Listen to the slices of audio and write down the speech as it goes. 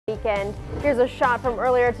Weekend. Here's a shot from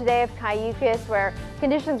earlier today of Cayucos where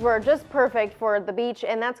conditions were just perfect for the beach,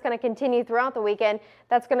 and that's going to continue throughout the weekend.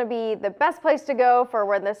 That's going to be the best place to go for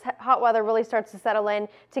when this hot weather really starts to settle in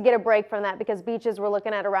to get a break from that, because beaches we're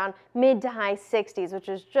looking at around mid to high 60s, which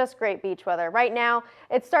is just great beach weather. Right now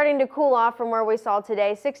it's starting to cool off from where we saw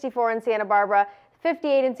today. 64 in Santa Barbara,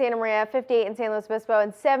 58 in Santa Maria, 58 in San Luis Obispo,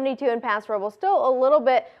 and 72 in Paso Robles. Still a little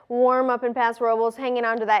bit warm up in Paso Robles, hanging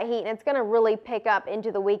on to that heat, and it's going to really pick up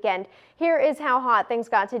into the weekend. Here is how hot things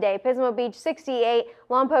got today. Pismo Beach 68,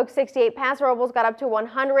 Lompoc 68, Paso Robles got up to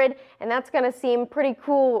 100, and that's going to seem pretty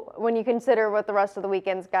cool when you consider what the rest of the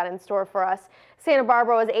weekend's got in store for us. Santa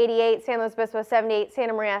Barbara was 88, San Luis Obispo 78,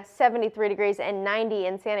 Santa Maria 73 degrees, and 90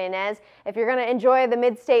 in Santa Ynez. If you're going to enjoy the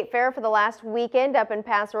Mid-State Fair for the last weekend up in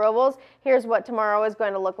Paso Robles, here's what tomorrow is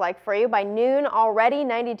going to look like for you. By noon already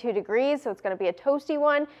 92 degrees, so it's going to be a toasty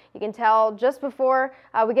one. You can tell just before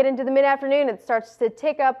we get into the mid-afternoon, it starts to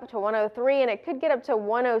tick up to 103, and it could get up to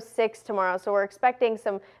 106 tomorrow. So we're expecting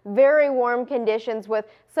some very warm conditions with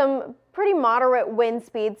some pretty moderate wind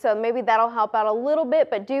speed, so maybe that'll help out a little bit,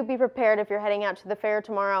 but do be prepared if you're heading out to the fair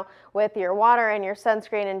tomorrow with your water and your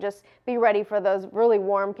sunscreen, and just be ready for those really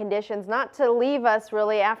warm conditions. Not to leave us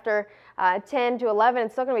really after 10 to 11.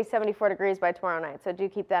 It's still going to be 74 degrees by tomorrow night, so do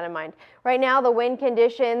keep that in mind. Right now the wind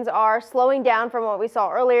conditions are slowing down from what we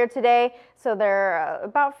saw earlier today, so they're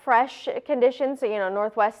about fresh conditions. So,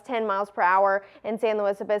 northwest 10 miles per hour in San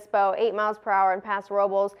Luis Obispo, 8 miles per hour in Paso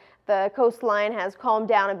Robles. The coastline has calmed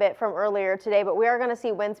down a bit from earlier today, but we are going to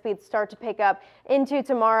see wind speeds start to pick up into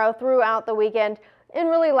tomorrow throughout the weekend, and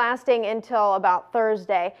really lasting until about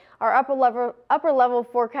Thursday. Our upper level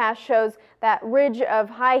forecast shows that ridge of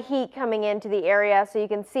high heat coming into the area. So you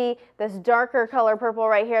can see this darker color purple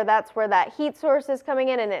right here. That's where that heat source is coming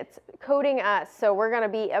in, and it's coating us. So we're going to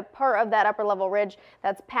be a part of that upper level ridge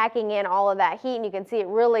that's packing in all of that heat, and you can see it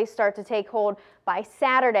really start to take hold by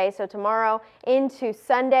Saturday. So tomorrow into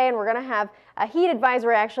Sunday, and we're going to have a heat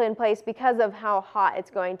advisory actually in place because of how hot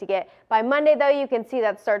it's going to get. By Monday though, you can see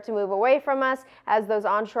that start to move away from us as those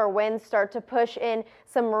onshore winds start to push in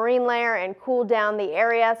some marine layer and cool down the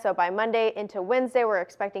area. So by Monday into Wednesday, we're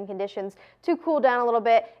expecting conditions to cool down a little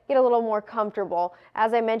bit, get a little more comfortable.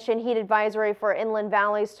 As I mentioned, heat advisory for inland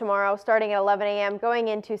valleys tomorrow starting at 11 a.m. going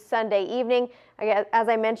into Sunday evening. As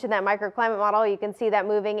I mentioned, that microclimate model, you can see that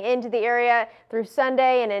moving into the area through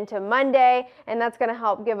Sunday and into Monday, and that's going to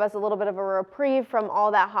help give us a little bit of a reprieve from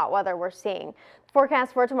all that hot weather we're seeing.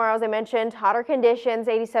 Forecast for tomorrow, as I mentioned, hotter conditions,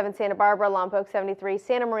 87 Santa Barbara, Lompoc 73,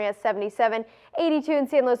 Santa Maria 77, 82 in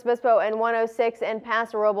San Luis Obispo, and 106 in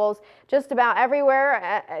Paso Robles. Just about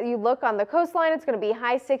everywhere you look on the coastline, it's going to be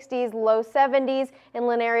high 60s, low 70s.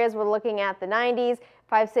 Inland areas, we're looking at the 90s.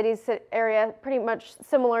 Five cities area, pretty much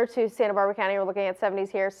similar to Santa Barbara County. We're looking at 70s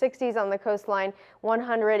here, 60s on the coastline,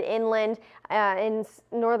 100 inland. In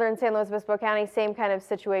northern San Luis Obispo County, same kind of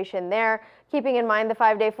situation there. Keeping in mind the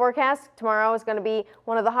 5-day forecast, tomorrow is going to be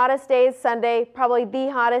one of the hottest days. Sunday, probably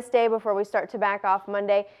the hottest day before we start to back off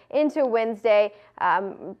Monday into Wednesday.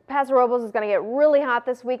 Paso Robles is going to get really hot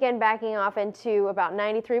this weekend, backing off into about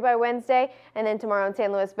 93 by Wednesday. And then tomorrow in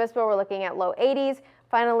San Luis Obispo, we're looking at low 80s,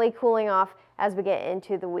 finally cooling off as we get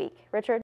into the week. Richard?